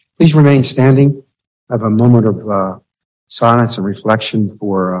Please remain standing. Have a moment of silence and reflection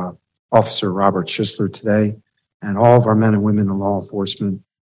for Officer Robert Schisler today and all of our men and women in law enforcement,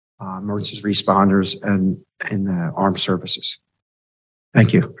 emergency responders, and in the armed services.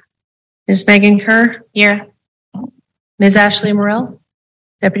 Thank you. Ms. Megan Kerr? Here. Ms. Ashley Morrell?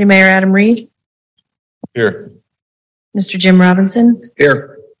 Deputy Mayor Adam Reed? Here. Mr. Jim Robinson?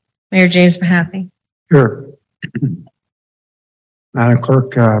 Here. Mayor James Mahaffey? Here. Madam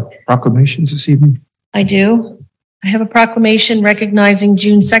Clerk, proclamations this evening? I do. I have a proclamation recognizing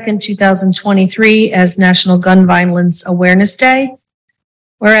June 2nd, 2023 as National Gun Violence Awareness Day.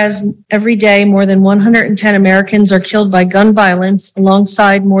 Whereas every day more than 110 Americans are killed by gun violence,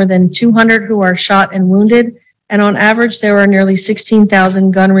 alongside more than 200 who are shot and wounded, and on average there are nearly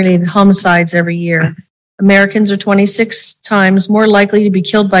 16,000 gun-related homicides every year. Americans are 26 times more likely to be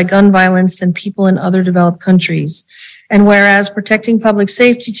killed by gun violence than people in other developed countries. And whereas protecting public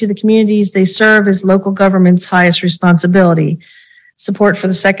safety to the communities they serve is local government's highest responsibility. Support for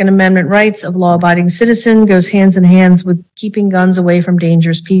the Second Amendment rights of law-abiding citizens goes hands in hand with keeping guns away from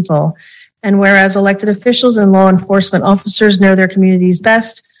dangerous people. And whereas elected officials and law enforcement officers know their communities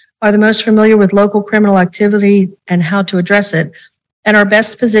best, are the most familiar with local criminal activity and how to address it, and are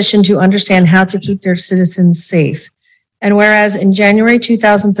best positioned to understand how to keep their citizens safe. And whereas in January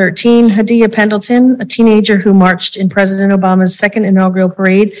 2013, Hadia Pendleton, a teenager who marched in President Obama's second inaugural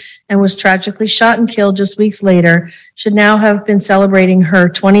parade and was tragically shot and killed just weeks later, should now have been celebrating her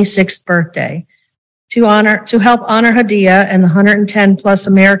 26th birthday. To help honor Hadia and the 110 plus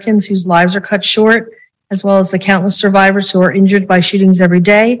Americans whose lives are cut short, as well as the countless survivors who are injured by shootings every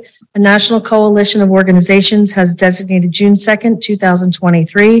day, a national coalition of organizations has designated June 2nd,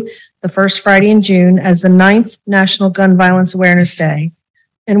 2023, the first Friday in June, as the 9th National Gun Violence Awareness Day.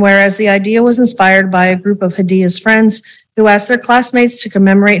 And whereas the idea was inspired by a group of Hadia's friends who asked their classmates to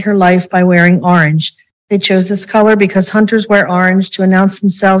commemorate her life by wearing orange. They chose this color because hunters wear orange to announce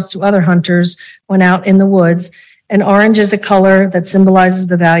themselves to other hunters when out in the woods, and orange is a color that symbolizes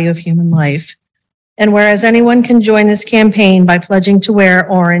the value of human life. And whereas anyone can join this campaign by pledging to wear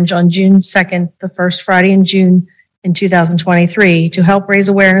orange on June 2nd, the first Friday in June in 2023, to help raise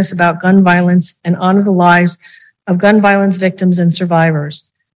awareness about gun violence and honor the lives of gun violence victims and survivors.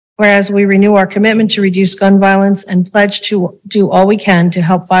 Whereas we renew our commitment to reduce gun violence and pledge to do all we can to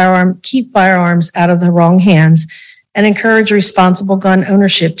help keep firearms out of the wrong hands and encourage responsible gun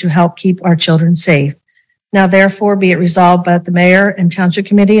ownership to help keep our children safe. Now, therefore, be it resolved that the Mayor and Township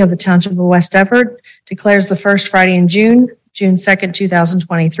Committee of the Township of West Everett declares the first Friday in June 2nd,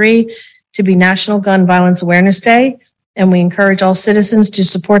 2023, to be National Gun Violence Awareness Day, and we encourage all citizens to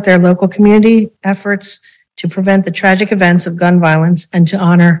support their local community efforts to prevent the tragic events of gun violence and to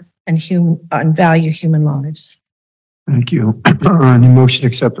honor and value human lives. Thank you. Any motion to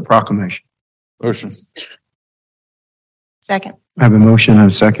accept the proclamation? Motion. Second. I have a motion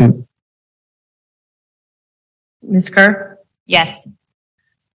and a second. Ms. Kerr? Yes.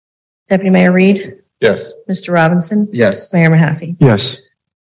 Deputy Mayor Reed? Yes. Mr. Robinson? Yes. Mayor Mahaffey? Yes.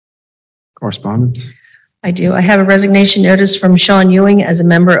 Correspondence? I do. I have a resignation notice from Sean Ewing as a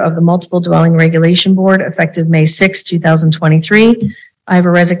member of the Multiple Dwelling Regulation Board effective May 6, 2023. I have a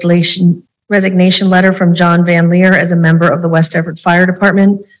resignation letter from John Van Leer as a member of the West Everett Fire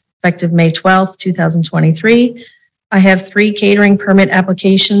Department effective May 12, 2023. I have 3 catering permit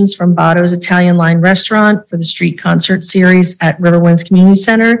applications from Botto's Italian Line Restaurant for the street concert series at Riverwinds Community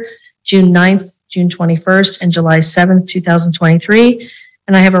Center, June 9th, June 21st, and July 7th, 2023.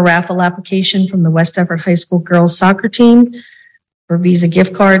 And I have a raffle application from the West Everett High School girls soccer team for Visa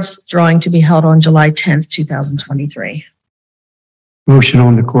gift cards, drawing to be held on July 10th, 2023. Motion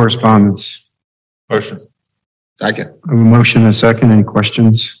on the correspondence. Motion. Second. I have a motion and a second. Any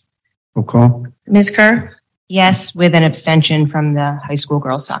questions? Roll call. Ms. Kerr? Yes, with an abstention from the high school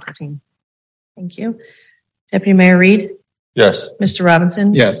girls soccer team. Thank you. Deputy Mayor Reed? Yes. Mr.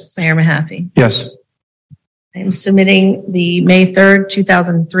 Robinson? Yes. Mayor Mahaffey? Yes. I am submitting the May 3rd,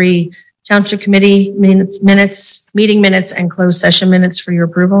 2003 Township Committee meeting minutes and closed session minutes for your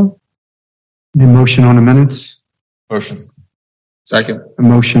approval. Any motion on the minutes? Motion. Second. A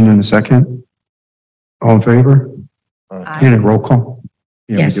motion and a second. All in favor? Aye. And a roll call?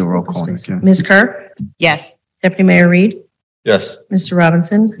 Yeah, Yes. we do a roll call. Yes, Okay. Ms. Kerr? Yes. Deputy Mayor Reed? Yes. Mr.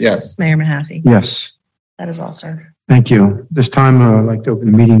 Robinson? Yes. Mayor Mahaffey? Yes. That is all, sir. Thank you. This time, I'd like to open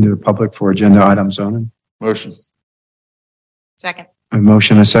the meeting to the public for agenda items only. Motion. Second. A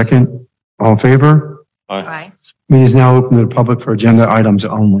motion and a second. All in favor? Aye. Meeting is now open to the public for agenda items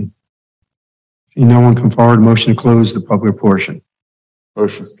only. If no one come forward, motion to close the public portion.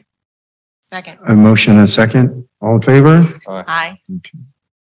 Motion. Second. A motion and a second. All in favor? Aye. Okay.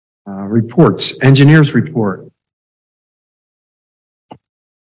 Reports, engineers report.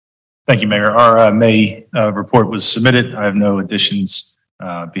 Thank you, Mayor. Our May report was submitted. I have no additions.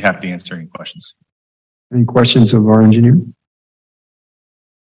 Be happy to answer any questions. Any questions of our engineer?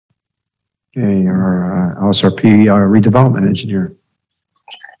 Okay, our LSRP redevelopment engineer.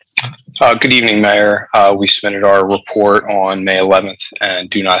 Good evening, Mayor. We submitted our report on May 11th and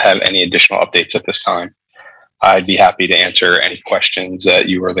do not have any additional updates at this time. I'd be happy to answer any questions that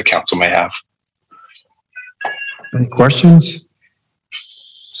you or the council may have. Any questions?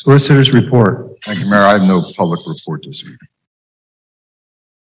 Solicitors report. Thank you, Mayor. I have no public report this evening.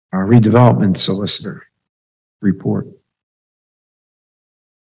 Our redevelopment solicitor report.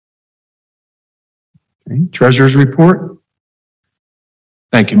 Okay, treasurer's report.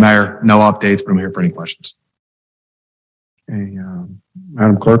 Thank you, Mayor. No updates, but I'm here for any questions. Okay,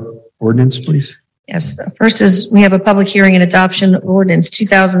 Madam Clerk, ordinance, please. Yes, first is we have a public hearing and adoption of ordinance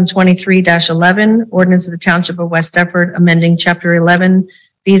 2023-11, ordinance of the Township of West Deptford, amending Chapter 11,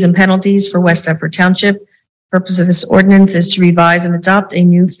 fees and penalties for West Deptford Township. Purpose of this ordinance is to revise and adopt a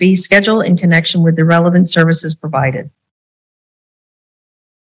new fee schedule in connection with the relevant services provided.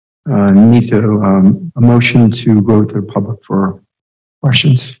 Need to, a motion to go to the public for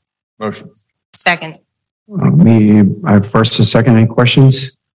questions. Motion. Second. I have first and second. Any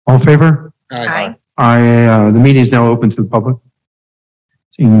questions? All in favor? Aye. The meeting is now open to the public.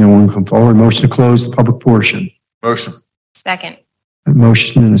 Seeing no one come forward, motion to close the public portion. Motion. Second. A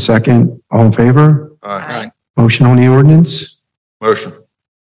motion and a second. All in favor? Aye. Motion on the ordinance. Motion.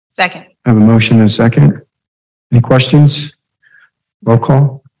 Second. I have a motion and a second. Any questions? Roll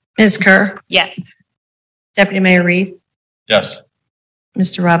call. Ms. Kerr, Yes. Deputy Mayor Reed, Yes.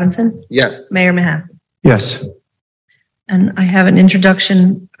 Mr. Robinson, Yes. Mayor Mahaffey. Yes. And I have an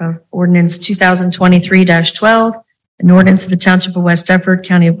introduction of ordinance 2023-12, an ordinance of the Township of West Deptford,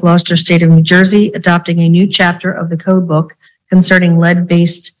 County of Gloucester, State of New Jersey, adopting a new chapter of the code book concerning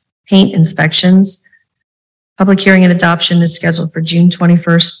lead-based paint inspections. Public hearing and adoption is scheduled for June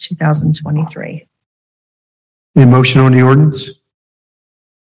 21st, 2023. Any motion on the ordinance?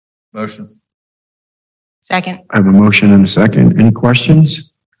 Motion. Second. I have a motion and a second. Any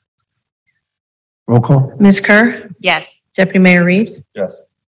questions? Roll call. Ms. Kerr, Yes. Deputy Mayor Reed, Yes.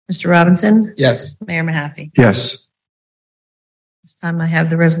 Mr. Robinson, Yes. Mayor Mahaffey. Yes. This time I have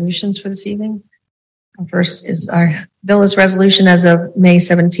the resolutions for this evening. First is our bill is resolution as of May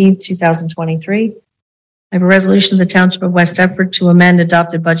 17th, 2023. I have a resolution of the Township of West Deptford to amend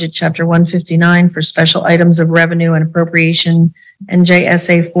adopted budget chapter 159 for special items of revenue and appropriation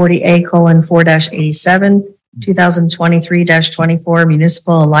NJSA 40A:4-87, 2023-24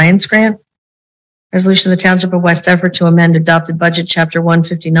 Municipal Alliance Grant. Resolution of the Township of West Deptford to amend adopted budget chapter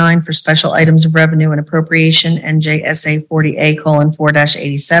 159 for special items of revenue and appropriation NJSA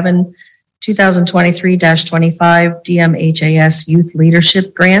 40A:4-87, 2023-25 DMHAS Youth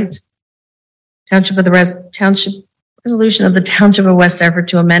Leadership Grant. Resolution of the Township of West Deptford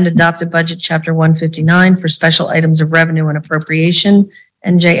to amend adopted budget chapter 159 for special items of revenue and appropriation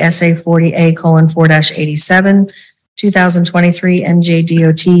NJSA 40A:4-87, 2023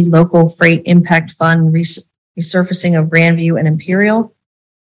 NJDOT Local Freight Impact Fund resurfacing of Grandview and Imperial.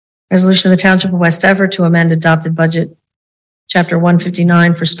 Resolution of the Township of West Deptford to amend adopted budget chapter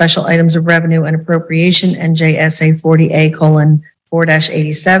 159 for special items of revenue and appropriation NJSA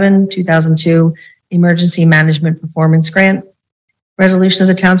 40A:4-87, 2002 Emergency Management Performance Grant. Resolution of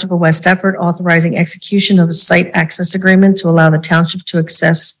the Township of West Deptford authorizing execution of a site access agreement to allow the township to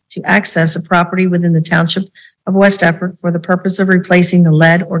access a property within the Township of West Deptford for the purpose of replacing the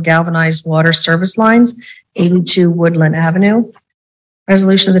lead or galvanized water service lines, 82 Woodland Avenue.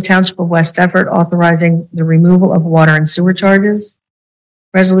 Resolution of the Township of West Deptford authorizing the removal of water and sewer charges.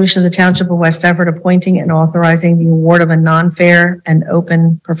 Resolution of the Township of West Deptford appointing and authorizing the award of a non-fair and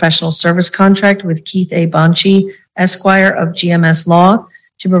open professional service contract with Keith A. Bonchi, Esquire of GMS Law,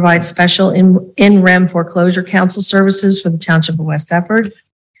 to provide special in rem foreclosure counsel services for the Township of West Deptford.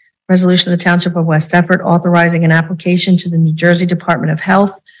 Resolution of the Township of West Deptford authorizing an application to the New Jersey Department of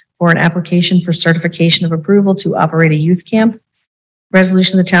Health for an application for certification of approval to operate a youth camp.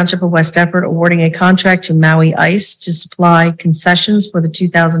 Resolution of the Township of West Deptford awarding a contract to Maui Ice to supply concessions for the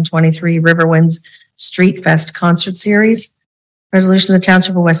 2023 Riverwinds Street Fest concert series. Resolution of the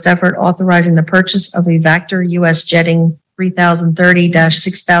Township of West Deptford authorizing the purchase of a Vector U.S. Jetting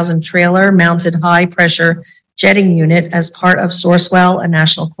 3030-6000 trailer mounted high pressure jetting unit as part of Sourcewell, a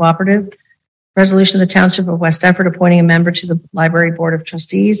national cooperative. Resolution of the Township of West Deptford appointing a member to the Library Board of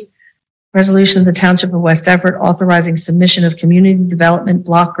Trustees. Resolution of the Township of West Everett authorizing submission of community development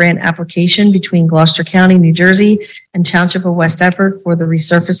block grant application between Gloucester County, New Jersey and Township of West Everett for the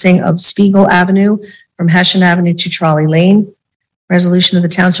resurfacing of Spiegel Avenue from Hessian Avenue to Trolley Lane. Resolution of the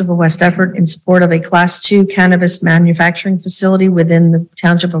Township of West Everett in support of a Class 2 cannabis manufacturing facility within the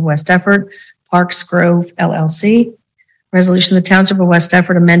Township of West Everett, Parks Grove LLC. Resolution of the Township of West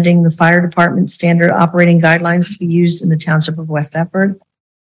Everett amending the Fire Department standard operating guidelines to be used in the Township of West Everett.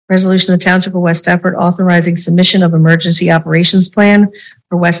 Resolution of the Township of West Everett authorizing submission of emergency operations plan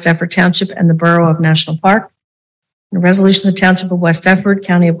for West Everett Township and the Borough of National Park. And a resolution of the Township of West Everett,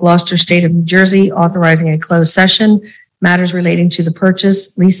 County of Gloucester, State of New Jersey, authorizing a closed session, matters relating to the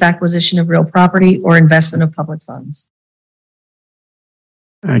purchase, lease, acquisition of real property, or investment of public funds.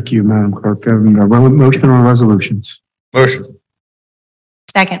 Thank you, Madam Clerk. Motion on resolutions. Motion.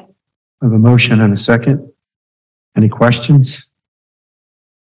 Second. I have a motion and a second. Any questions?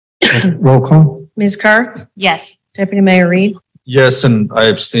 Roll call. Ms. Kerr? Yes. Deputy Mayor Reed? Yes, and I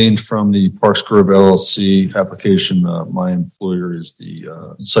abstained from the Parks Grove LLC application. My employer is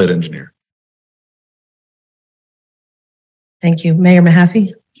the site engineer. Thank you. Mayor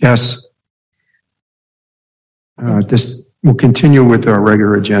Mahaffey? Yes. We'll continue with our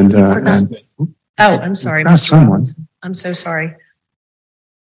regular agenda. Oh, I'm sorry. Not Mr. someone. Robinson. I'm so sorry.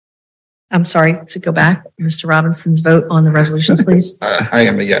 I'm sorry to go back. Mr. Robinson's vote on the resolutions, please. I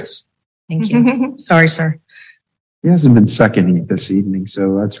am a yes. Thank you. Sorry, sir. He hasn't been seconding this evening,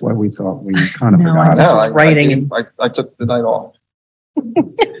 so that's why we thought we kind of No, forgot. I was writing and I took the night off.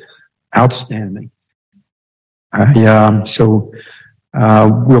 Outstanding. We'll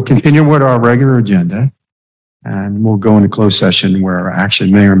continue with our regular agenda and we'll go into closed session where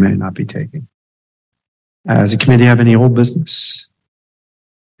action may or may not be taken. Does the committee have any old business?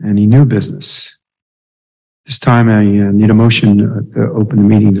 Any new business? This time I need a motion to open the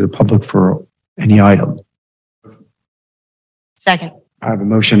meeting to the public for any item. Second. I have a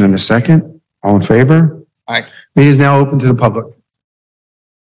motion and a second. All in favor? Aye. Meeting is now open to the public.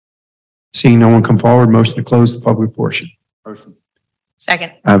 Seeing no one come forward, motion to close the public portion. Motion.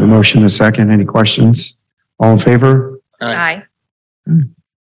 Second. I have a motion and a second. Any questions? All in favor? Aye.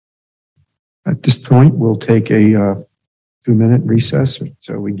 At this point, we'll take a 2-minute recess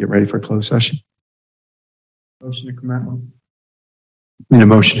so we can get ready for closed session. Motion to come out. Need a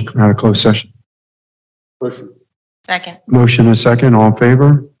motion to come out of closed session. Motion. Second. Motion and a second. All in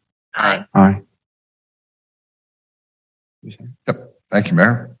favor? Aye. Aye. Thank you,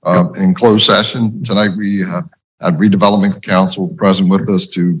 Mayor. In closed session tonight, we had redevelopment council present with us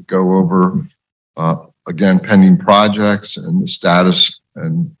to go over, again, pending projects and the status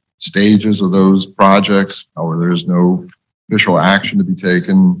and stages of those projects. However, there is no official action to be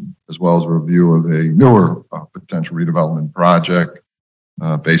taken, as well as a review of a newer potential redevelopment project.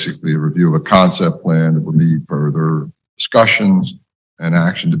 Basically, a review of a concept plan that will need further discussions and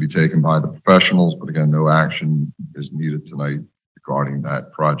action to be taken by the professionals. But again, no action is needed tonight regarding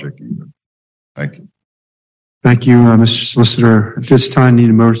that project either. Thank you. Thank you, Mr. Solicitor. At this time, need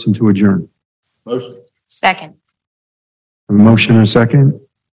a motion to adjourn. Motion. Second. A motion and a second.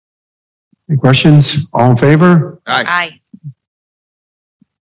 Any questions? All in favor? Aye.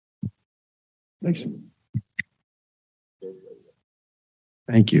 Thank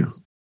you.